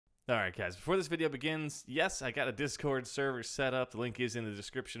Alright guys, before this video begins, yes, I got a Discord server set up. The link is in the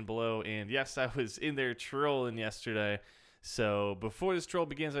description below. And yes, I was in there trolling yesterday. So before this troll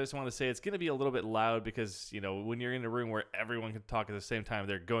begins, I just want to say it's going to be a little bit loud because, you know, when you're in a room where everyone can talk at the same time,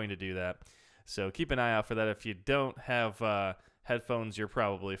 they're going to do that. So keep an eye out for that. If you don't have headphones, you're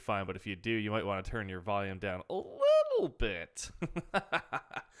probably fine. But if you do, you might want to turn your volume down a little bit.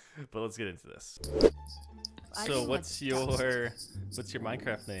 But let's get into this. So what's your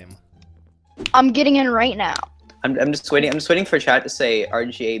Minecraft name? I'm getting in right now. I'm just waiting. I'm just waiting for chat to say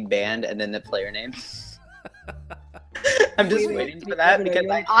RGA band and then the player name. I'm just waiting for that because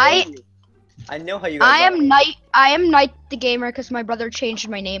I know how you guys I am Knight the Gamer because my brother changed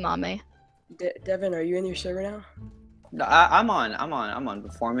my name on me. Devin, are you in your server now? No, I'm on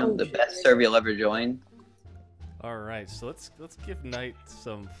Performance, the best server you'll ever join. All right, so let's give Knight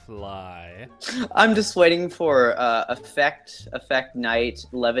some fly. I'm just waiting for effect Knight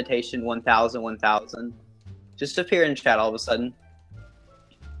levitation 1000. Just appear in chat all of a sudden.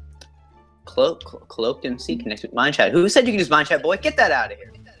 Cloaked MC connected with mind chat. Who said you can use mind chat, boy? Get that out of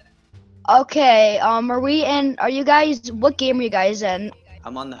here. Okay, are you guys, what game are you guys in?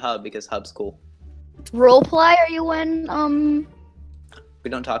 I'm on the hub because hub's cool. Roleplay, are you in,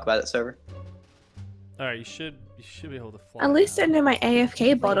 We don't talk about it, server. All right, you should be able to fly. At least I know my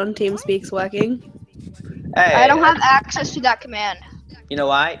AFK bot on TeamSpeak's working. Hey, I don't have access to that command. You know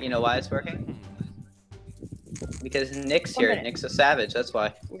why? You know why it's working? Because Nick's here. Nick's a savage. That's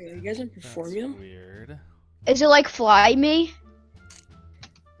why. Wait, are you guys in Performium? Weird. Is it like Fly Me?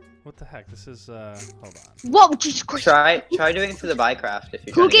 What the heck? This is hold on. Whoa, Jesus Christ. Try doing it through the Bycraft if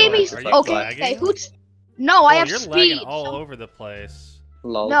you. Who gave me? Okay, who's? No, I have you're speed. Lagging all over the place.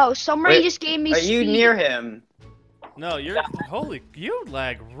 Lol. No, somebody just gave me Are speed. you near him? No, you're you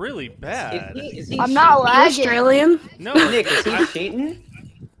lag really bad. Is he I'm not lagging. Australian? No, Nick, is he cheating?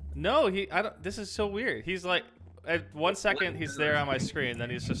 No, I don't. This is so weird. He's like, at 1 second he's there on my screen, then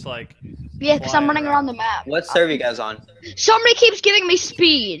he's just like. Yeah, because I'm running around the map. What server you guys on? Somebody keeps giving me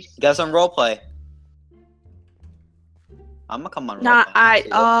speed. You guys on roleplay? I'm gonna come on. Nah, roleplay.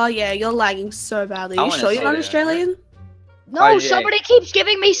 oh yeah, you're lagging so badly. I You wanna sure you're see not it. Australian? No, RJ. somebody keeps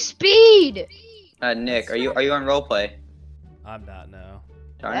giving me speed. Nick, are you on roleplay? I'm not. No,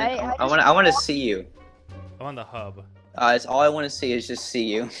 Darn it. I want to see you. I'm on the hub. It's all I want to see is just see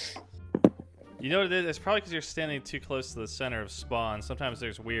you. You know what it is? It's probably because you're standing too close to the center of spawn. Sometimes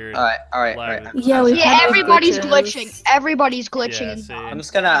there's weird. All right. lag. Yeah, we've had those Everybody's glitches. glitching. Everybody's glitching. Yeah, in see. I'm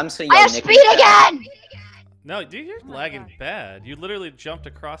just gonna I yell have Nick. speed again. No, dude, you're lagging bad. You literally jumped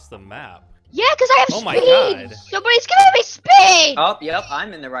across the map. Yeah, because I have Oh speed. my God. Somebody's giving me speed. Oh, yep,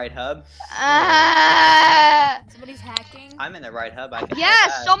 I'm in the right hub. Somebody's hacking. I'm in the right hub. I can Yeah, tell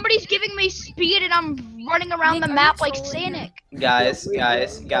that. somebody's giving me speed and I'm running around Nick, the are map you like trolling Sonic. Guys.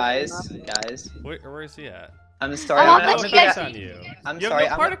 Where is he at? I'm sorry. I'm I'm on gonna the be Particles that- on you. I'm You sorry. have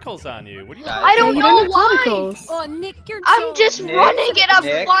no I'm particles on you. What are you? Guys. I don't You know don't have why. particles. Oh, Nick, you're I'm just Nick, running and I'm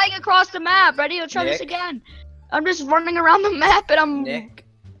Nick. flying across the map. Ready? I'll try this Nick. again. I'm just running around the map and I'm. Nick,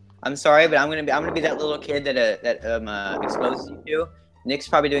 I'm sorry, but I'm gonna be that little kid that exposes you to. Nick's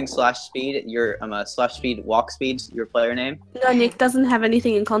probably doing /speed. Your /speed walk speed. Your player name. No, Nick doesn't have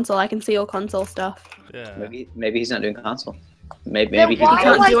anything in console. I can see your console stuff. Yeah. Maybe he's not doing console. Maybe Then he's why He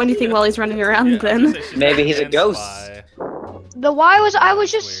can't like- do anything while he's running around then. Maybe he's a ghost. I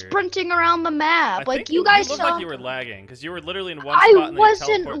was just Weird. sprinting around the map. Like you guys looked saw. like you were lagging because you were literally in one spot and I then wasn't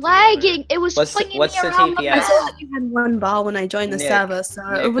teleport to the lagging. It was What's flinging the me around the TPS? I map. saw that you had one bar when I joined the Nick, server, so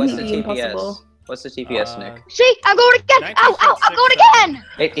Nick, it wouldn't what's be the TPS? impossible. What's the TPS, Nick? See, I'm going again. Ow, ow, I'm going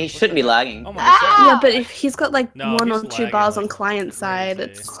again. He shouldn't be lagging. Oh my Ah! God. Yeah, but if he's got like No, one he's or two lagging bars like on client side,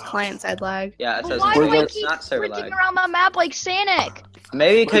 crazy. it's client side lag. Yeah, it But says why do I it's keep not server sprinting lag. around the map like Sonic?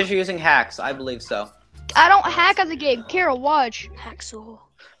 Maybe because you're using hacks. I believe so. I don't hack at the game. Kara, watch. Hacksaw.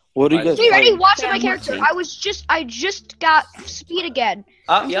 What are you guys See, ready? playing? Watch my character. I just got speed again.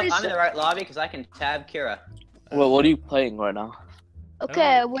 Oh, yep, I'm in the right lobby because I can tab Kira. Well, what are you playing right now?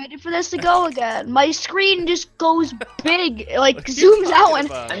 Okay, I'm waiting for this to go again. My screen just goes big, like zooms out,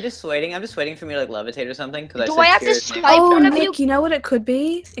 and I'm just waiting. I'm just waiting for me to like levitate or something because Do I have to Kira's swipe? name. I Oh, don't have Nick, you know what it could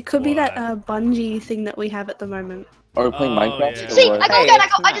be? It could be that What? Bungie thing that we have at the moment. Are we playing Oh, Minecraft? yeah. or see, what? I go Hey, again. I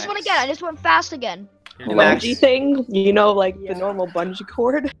it's just went Max. again. I just went fast again. Max. Bungee thing, you know, like the normal bungee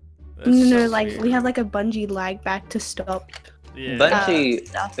cord. No, like we have like a Bungie lag back to stop. Yeah. Bungie.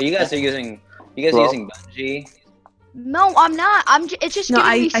 stuff. But you guys are using. You guys are Bro. using Bungie. No, I'm not. It's just No,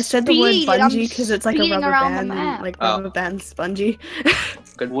 giving me I said the word speed, and I'm Bungie because it's like a speeding rubber around the band, map. like Oh. rubber band spongy.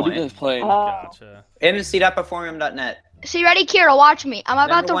 Good What are you point. guys playing? Gotcha. mc.performium.net. See, ready, Kira? Watch me. I'm about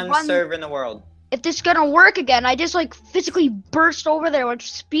Number to one run. server in the world. if this is gonna work again. I just like physically burst over there with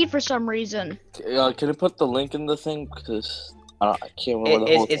speed for some reason. Can you put the link in the thing? Because I can't remember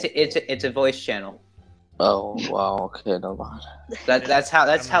the whole thing. It's a voice channel. Oh, wow. Okay, never mind. That's how I'm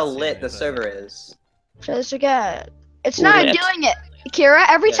not seeing lit the anything. server is. Try this again. It's not Lit. doing it. Kira,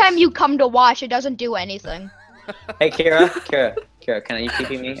 every Yes. time you come to watch, it doesn't do anything. Hey, Kira, can you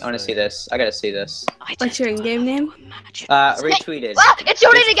TP me? I want to see this. I gotta see this. What's your in-game name? Retweeted. Ah, it's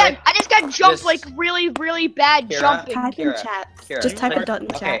doing it Just again. click- I just got jumped just- like really bad Kira? jumping. Type in Kira, chat. Kira, Just type click- a dot in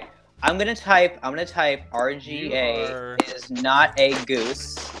Okay, chat. I'm gonna type RGA You are- is not a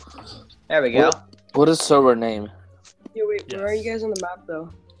goose. There we go. What is server name? Yo, wait, where are you Yes. guys on the map though?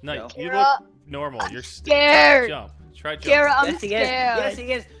 No, No. you Kira, look normal. You're scared. Jump. Try jump. Kira, I'm Yes, he is. scared. Yes,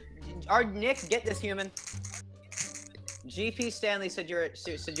 he is. Our Nick, get this human. GP Stanley said you're a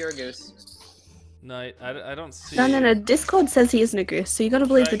goose. No, I don't see. No. Discord says he isn't a goose, so you gotta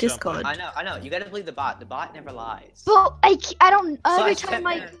believe Try the jumping. Discord. I know. You gotta believe the bot. The bot never lies. Well, I don't. Every Slash time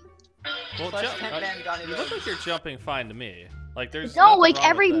I. Temp Well, Plus jump. 10 man, Johnny You look Rose. like you're jumping fine to me. Like there's No, nothing like wrong with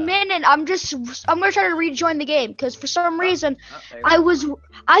every that. minute, I'm gonna try to rejoin the game because for some reason Oh, there you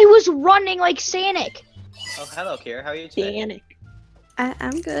I go. was running like Sanic. Oh, hello, Kira. How are you today? Danik.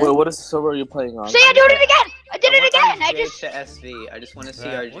 I'm good. Wait, what is the server you're playing on? See, I did it again. I did it again. I RGA just to SV. I just want to see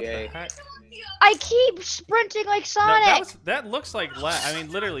What the RGA. heck? I keep sprinting like No, Sonic. that looks like lag. I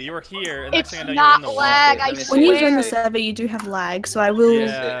mean, literally, you were here, and next It's thing I know, not you're in the lag. wall. I Let me see. When you swear. join the server, you do have lag, so I will.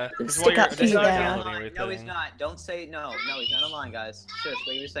 Yeah, 'cause stick while you're- up for that's you why you're there. downloading No, he's everything. not. Don't say no. No, he's not online, guys. Shush, what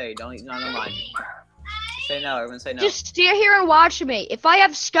do you say? He's not online. Say no. Everyone say no. Just stay here and watch me. If I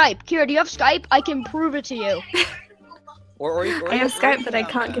have Skype, Kira, do you have Skype? I can prove it to you. Or I have Skype, but I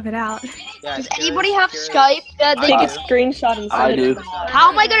can't give it out. Yeah, Does Kira's- anybody have Kira's- Skype? That they I Take can... a screenshot and I send it do. to the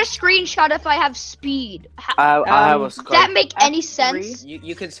How am I gonna screenshot if I have speed? I have a Does Skype. that make any sense?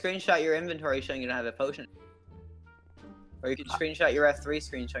 You could screenshot your inventory showing you don't have a potion. Or you could screenshot your F3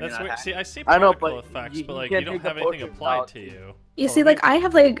 screen showing That's you're not weird. hacked. See, I see I know, particle but effects, you but like can't you don't take the have anything potions applied out. to you. You Oh, see, let like I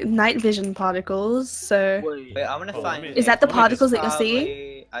have like night vision particles, so Wait, Wait, I'm gonna Oh, find. let me- Is that the let me particles just- that you're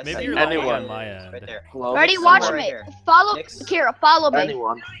seeing? I Maybe said you're anyone. lagging on my end. Right there. hello? Ready? Somewhere Watch right me. here. Follow Next. Kira. Follow me.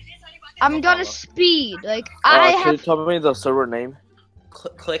 Anyone? I'm gonna follow. speed. Like I Can you have. tell me the server name?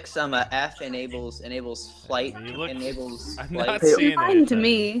 Click some F enables flight. You look- Enables I'm flight. not Hey, seeing fine to anything.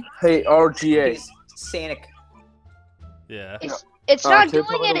 me. Hey, RGA. He's Sanic. Yeah. It's Oh, not can you doing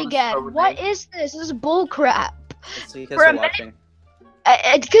tell me it the server again. What name? is this? This is bullcrap. It's because For a they're minute- watching.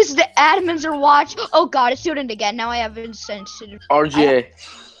 It's because the admins are watching. Oh god, it's doing it again. Now I have insensitive. RGA.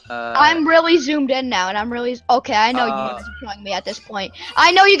 I'm really zoomed in now, and I'm really okay. I know you guys are trolling me at this point.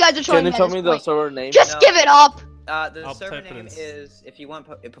 I know you guys are trolling Can you me tell at me this the point. server name? Just No. give it up. The I'll server type it name in. is if you want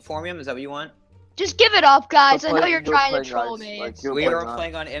Performium. Is that what you want? Just give it up, guys. I know Play- you're you're trying to playing, troll guys. me. Like, you're We playing are on-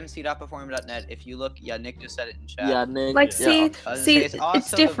 playing on mc.perform.net. If you look, yeah, Nick just said it in chat. Yeah, Nick. Like, Yeah. see, I was see, gonna say, it's also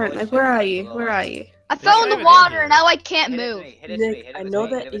it's the different. voice Like, where chat are as you? well. Where are you? I fell in not the even in water. here. Now I can't Hit it move. with me, hit it with Nick, me, hit it I with know me,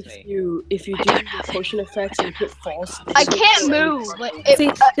 that hit it with if me. you do your potion effects and put false. I can't move. Like,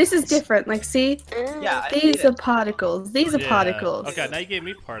 See, this is different. Like, see, Yeah, I see these it. are particles. These are Yeah. particles. Okay, now you gave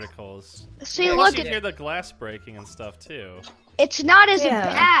me particles. see, Yeah, look You at hear the glass breaking and stuff too. it's not as Yeah.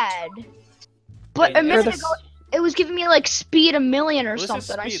 bad. But Hey, a Nick. minute Or the- ago, it was giving me like speed a million or Well, this is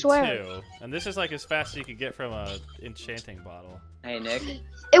something. I speed swear. 2, and this is like as fast as you could get from a enchanting bottle. Hey, Nick.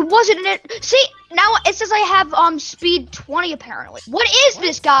 It wasn't in it. See, now it says I have speed 20 apparently. What is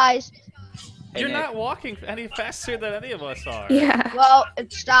this, guys? Hey, You're Nick. not walking any faster than any of us are. Yeah. Well,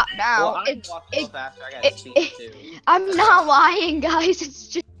 it stopped now. Well, I'm It's walking a it- little faster. I got it- speed it- too. I'm not lying, guys. It's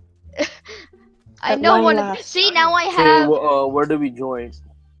just I At know long what. last. See, now I Okay, have. where do we join?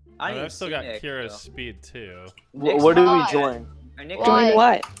 I But need I've still to got see Nick, Kira's though. speed too. Nick's Where do we fine. join? Or Nick, Why? Join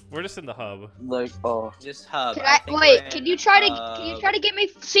what? We're just in the hub. Like, oh. Just hub. Can I, think wait, we're can in, you try to get me?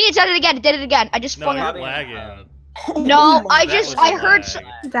 See, it did it again. It did it again. I just No, flung you're it. probably in lagging. hub. No, I That just was I heard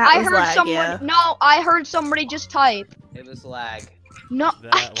lag. That I was heard lag, someone. yeah. No, I heard somebody just type. It was lag. No,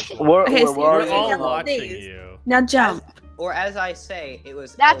 That was lag. Where, Okay, where, so where are We're you you? all got all watching these. you. Now jump. Or as I say, it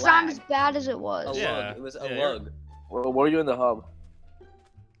was that's a not lag. as bad as it A was. Yeah, lug. It was a yeah, you're- lug. Where are you in the hub?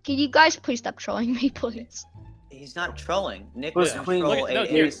 Can you guys please stop trolling me, please? He's not trolling. Nick Who's doesn't clean? troll Look, a no,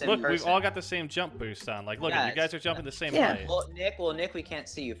 here, innocent look, we've person. all got the same jump boost on. Like, look, Yeah, you guys are jumping the same Yeah. height. Well, Nick, we can't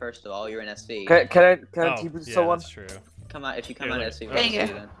see you. First of all, you're in SV. Can I Oh, TP yeah, someone? that's true. Come on, if you come Here, on look. SV, There we'll you see go.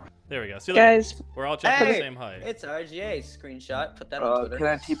 you then. There we go. See, look, Guys, we're all jumping the Hey, same height. It's RGA screenshot. Put that on Twitter. Can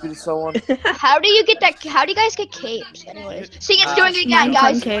I TP to someone? How do you get that? How do you guys get capes? Anyways, see, it's doing it again, Nine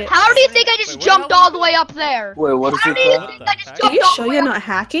guys. concave. How do you think I just Wait, where jumped the hell- all the way up there? Wait, what is How it do you called? think I just Are Are jumped you all sure the way you're up? not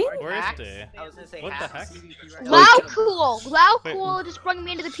hacking? Where is Hacks? they? I was gonna say What the hacks. heck? Lao Cool. Lao Wait. Cool just brought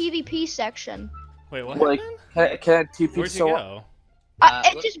me into the PvP section. Wait, what Like, happened? can I TP Where'd you someone? go?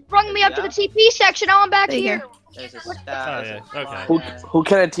 It just brung me up to the TP section. Now I'm back There you here. go. There's a Oh, staff. yeah, okay. Who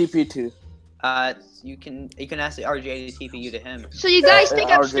can I TP to? You can ask the RJ to TP you to him. So you guys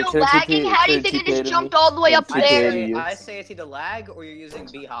think I'm RJ, still can I lagging? TP How do you can I think I TP just to jumped me? all the way up Can I I there? TP to you? say it's either lag or you're using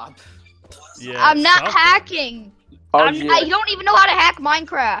B-hop. Yeah, I'm not something. hacking. RJ, I don't even know how to hack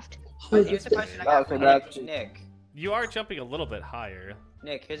Minecraft. Here's a question I got for Okay, you. that's- Nick. You are jumping a little bit higher.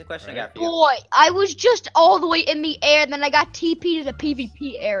 Nick, here's a question I Right. got for you. Boy, I was just all the way in the air, then I got TP to the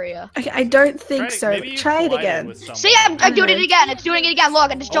PvP area. Okay, I don't think so. Maybe you Try it collided again. with someone. See, I'm doing it again. It's doing it again. Look,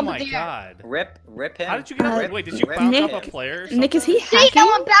 I just Oh jumped my in the air. god. Rip him. How did you get up? Wait, did you Rip bounce Nick- off a player or something? Nick, is he See, hacking? now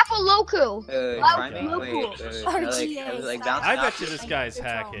I'm back with Loku. Try me. God. Wait. I was like bouncing I off bet you this guy's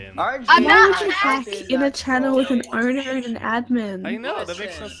hacking. RJ, I'm Why not would you hack in a channel with an owner and an admin? I know, that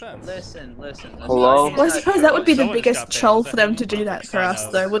makes no sense. Listen. Hello? Well, I suppose that would be the Someone just biggest got banned. troll Was for that them me? to do that for I us,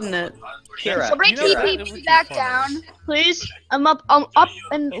 know. though, wouldn't it? Kira. Somebody You know that? It TP would me be back funny. down, please. I'm up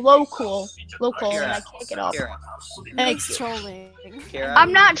and local, and I can't get up. Kira. Nick's trolling. Kira.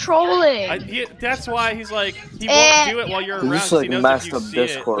 I'm not trolling. That's why he's like, he Eh. won't do it while you're He's around. just, 'Cause like, he knows messed if you up see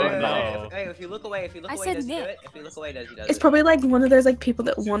Discord it, right then now. no. Hey, if you look away, I does said he do Nick. it? If you look away, does he does It's it? probably like one of those like people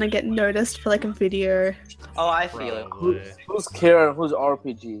that want to get noticed for like a video. Oh, I feel it. Probably. Who's Karen? Who's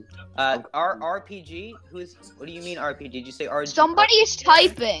RPG? RPG? What do you mean RPG? Did you say RG? Somebody is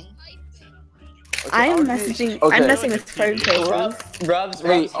typing. Okay, I'm RG messaging. Okay. I'm messing with phone cables. Rubs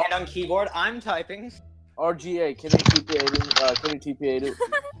Hey, hand on keyboard. I'm typing. RGA, can you TP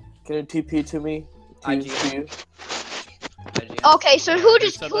can you TP to me? To RGA. you? Okay, so who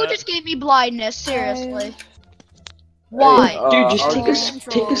just gave me blindness? Seriously. Why? Dude, just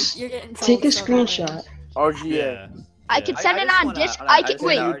RGA. You're getting take a trolled so bad. screenshot. RGA. Yeah. I Yeah. can send it just on wanna- disc. I I just can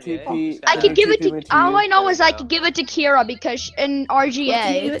wait. wanna TP I can can you give it TP to. me All you? I know is I could give it to Kira because in Can you give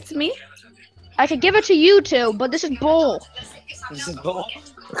RGA, it to me? I could give it to you too. But this is bull. This is bull.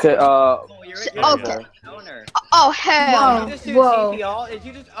 Okay, Okay. Oh hell. Did you just do Whoa. TP all? Did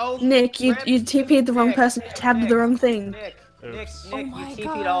you just Nick, you TP'd the wrong Nick, person. You tabbed the wrong thing. Nick, Oops. Oh you my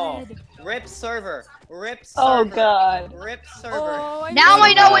TP'd all. god. Rip server. Rip server. Oh god. Rip server. Oh, Now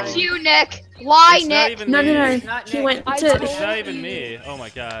I know Wow. it's you, Nick. Why, It's not Nick? even No, me. no, It's no. not He Nick. went I to. told It's not you. even me. Oh my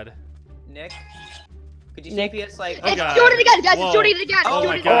god. Nick, could you Nick. TP us like? Oh, It's God. doing it again, guys. Whoa. It's doing it again. It's Oh doing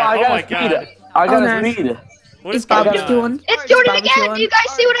my it god. again. I Oh got my a speed. god. I got Oh, a no. speed. What Is is going barbecue on? on? It's doing it barbecue again. on? Do you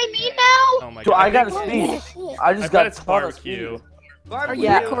guys see what I mean now? Oh my So god. I got a think- speed. I I just bet got it's ton of barbecue. speed. Barbecue.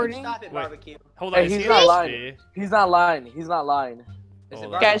 you recording? Stop it, Wait. barbecue. Hold on. Hey, is he's he not in lying. XP? He's not lying. He's not lying. Is it Hold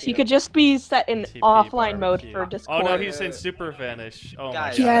on. barbecue? Guys, he could just be set in TP offline mode barbecue. for Oh Discord. no, he's in super vanish. Oh my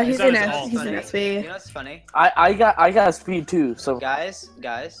Guys, god. Yeah, Is he's that in his S. alt? He's in You SV. know what's funny? I got speed too. So Guys,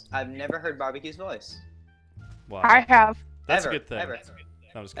 I've never heard barbecue's voice. Wow. I have. That's Ever, a good thing. Ever.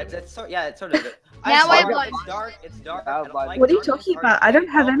 That was It's, good. it's sort of good. Now I I swear, like- it's dark. It's dark. I I don't like- like What are you darkness. talking about? I don't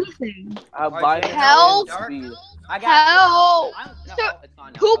have Help. anything. I'm RJ, buying Help. speed. I got Help. I'm- no, So, it's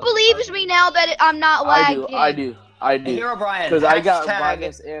on now. Who Okay, believes okay. me now that I'm not lagging? I do. Hey, Hero Brian. Because I got hashtag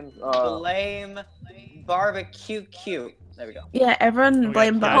minus and blame barbecue cute. There we go. Yeah, everyone Okay,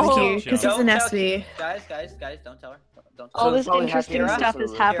 blame guys, barbecue don't because chill. he's an Don't tell- SV. Guys, don't tell her. Don't tell All her. this probably interesting Kira? stuff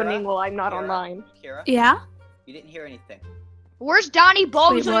is Kira? happening while I'm not Kira? online. Kira, Yeah. you didn't hear anything. Where's Donnie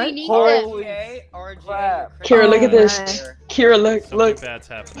Bones Wait, when what? you need Holy him? RJ, crap. Kira, look at this. Oh, Kira, look, Something look. bad's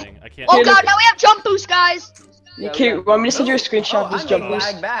happening. I can't. Oh Kira, god, now we have jump boost, guys. Yeah, Kira, want me to send you a screenshot of I'm this jump being boost?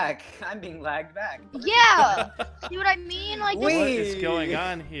 lagged back. I'm being lagged back. Yeah. See what I mean? Like What this. is going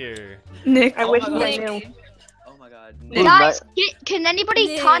on here? Nick. I wish my I God. knew. Oh my god. Nick. Guys, can anybody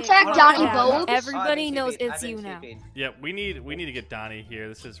Nick. contact Oh, Donnie yeah. Bones? Everybody I've been knows TP'd. it's I've been you now. TP'd. Yeah, we need to get Donnie here.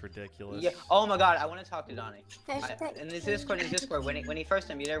 This is ridiculous. Yeah. Oh my god, I want to talk to Donnie. Hashtag- In this Discord, when he first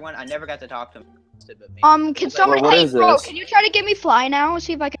unmuted everyone, I never got to talk to him. But me. Can somebody? what Hey, is bro, this? can you try to get me fly now?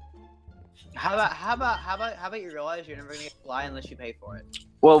 See if I can. How about you realize you're never gonna get fly unless you pay for it?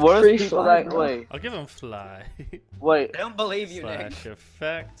 Well, what Free is people fly, that bro. wait? I'll give him fly. Wait. I don't believe you, Nick. Slash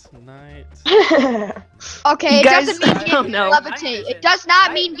effect night. Okay, You it guys- doesn't mean I give don't me know. levitate. It does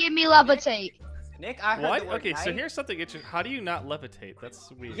not mean give me levitate. Nick, I heard What? the word Okay, so night. here's something interesting. How do you not levitate?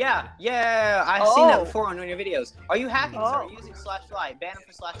 That's weird. Yeah, I've seen that Oh. before on one of your videos. Are you hacking, sir? Oh. Are you using slash fly? Ban him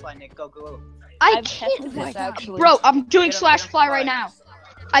for slash fly, Nick. Go. I I've can't. tested this actually. Bro, I'm doing Get him, slash get him fly fly. right now.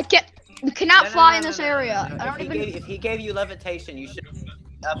 I can't. You cannot No, no, fly no, in no, this no, no, area. no, no. I don't even. If he gave you levitation, you should be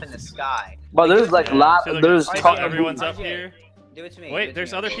up in the sky. But there's like Yeah, lot. see, look, There's RJ, ton of everyone's up RJ. here. Do it to me. do it Wait, to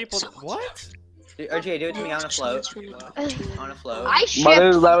there's me. other people. What? RJ, do it to me on a float. On a float. I But shipped.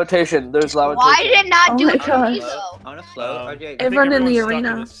 there's levitation. There's levitation. Why did it not Oh do my it to God. me though? On a float. I RJ, think Everyone in the everyone's stuck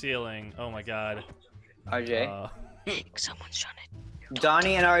arena. in the ceiling. Oh my god. RJ. Uh, Someone's trying to.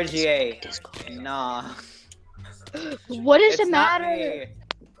 Donnie and RGA. Nah. What does It's it not matter? me.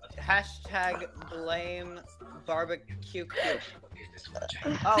 Hashtag blame barbecue.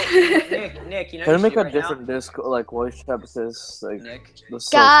 Oh, Nick, you know Can you we make should a right now? different Discord, like voice chat because like Nick, the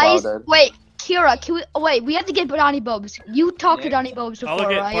so Guys, crowded. wait, Kira, can we? Oh, wait, we have to get Donnie Bobs. You talked to Nick? Donnie Bobs Oh, before,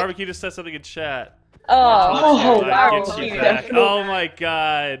 look at right? Barbecue just said something in chat. Oh, I wow. get you you back. definitely- Oh my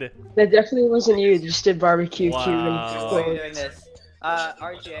god. That definitely wasn't you. You just did barbecue Q Wow. why are you and doing this?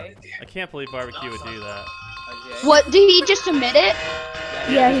 RGA. I can't believe Barbecue would do that. RGA. What? Did he just admit it?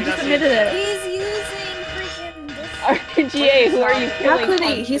 Yeah, he did you just not see admitted it. He's using freaking this. RGA, who are you How killing? could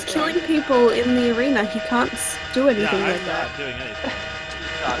he? He's killing people in the arena. He can't do Yeah, anything like I'm that. not doing anything.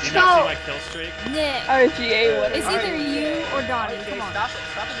 Do you So- not see my kill streak? Nick. RGA, what It's is either you or Donnie. RGA, Come on. Stop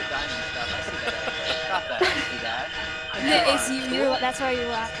with the diamond stuff. I see that. Stop that. I see that. Nick, Come it's on. you. That's why you're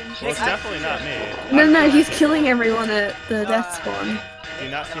laughing. Well, it's definitely not me. No, I'm no, he's clicking. killing everyone at the death spawn. Do you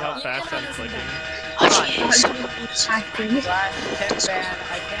not see how fast I'm clicking? Acting. Slash 10 ban.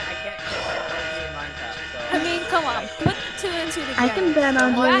 I can't kill RGA in Minecraft. So. I mean, come on. Put two and two together. I can ban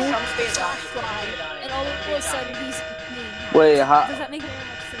on Why you. Someone be a slash Donnie, fly, someone be a Donnie, and all someone of be a a sudden Donnie. he's being hacked? Wait, how? Does that make very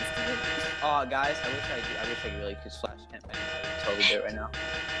much sense to you? Oh, guys, I wish I really could slash 10 ban. I would totally do it right now.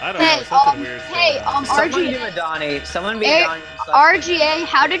 I don't know. Hey, Something weird's hey, going on. Someone RGA, be a Donnie. Someone be Hey, a Donnie. slash 10 ban. RGA,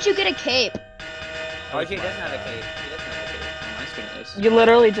 how did you get a cape? RGA doesn't have a cape. He doesn't have a cape. On my screen at least. You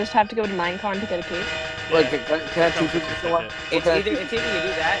literally just have to go to Minecon to get a cape. Like, Yeah. can I Come TP pick to it. someone? It's Okay. either you do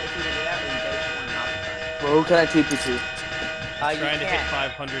that, or you go to one not. Well, who can I TP to? You Trying to hit can't.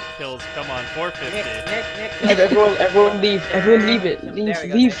 500 kills. Come on, 450. Nick. Everyone leave. Everyone leave it. There Leave, we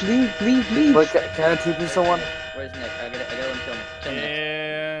go, leave. Wait, can I TP someone? Where's Nick? I gotta let him kill me. Kill me, Nick.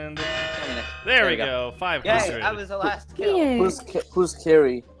 And Kill me, Nick. there we we go. go. Yay, 500. I was the last kill. Yay. Who's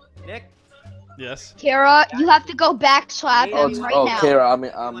Carrie? Nick. Yes. Kira, you have to go backslap Oh, him right oh, now. Kara. I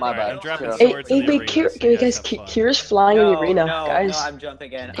mean, my Alright, bad. I'm dropping Kara. Hey, swords in the wait, arena, Kira, so you guys, have fun. Kira's flying in the arena, no, guys. No, I'm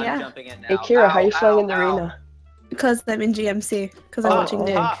jumping in. Yeah. I'm jumping in now. Hey, Kira, how Ow, you flying in the ow, arena? Because I'm in GMC. Because I'm watching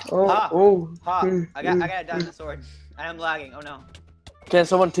Nick. Ha. Oh. I got a diamond sword. I am lagging. Oh no. Can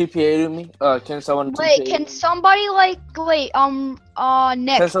someone TPA to me? Can someone Wait, TPA? can somebody Nick,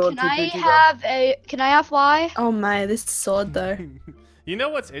 Can someone can I TP to have fly? Oh my, this sword though. You know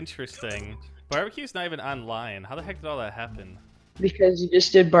what's interesting? Barbecue's not even online. How the heck did all that happen? Because you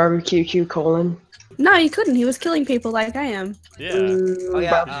just did barbecue Q colon. No, he couldn't. He was killing people like I am. Yeah. Oh,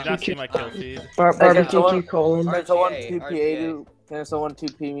 yeah. Did you not see my kill feed? Barbecue someone- Q colon. Can someone RGA, TPA to? Can someone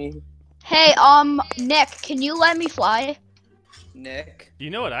TP me? Hey, Nick, can you let me fly? Nick. You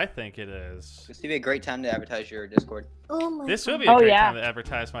know what I think it is? This would be a great time to advertise your Discord. Oh my This would god. be a Oh, great yeah. time to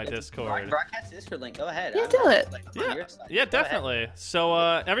advertise my Discord. Broadcast Discord link. Go ahead. Yeah, I'm do it. like, Yeah, on your side. yeah, Go ahead. definitely. So,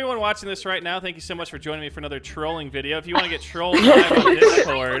 everyone watching this right now, thank you so much for joining me for another trolling video. If you want to get trolled live on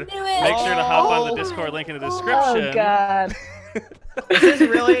Discord, Do it. make sure to hop on the Oh. Discord link in the description. Oh god. Was this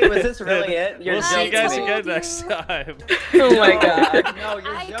really it? You're We'll see you joking guys me. again next time. Oh my god. No,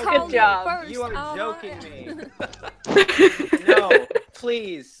 you're I joking. called Good job. you first. You are Oh, joking my- me. No,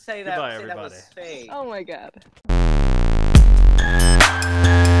 please say that. Goodbye, say that was everybody. fake. Oh my god.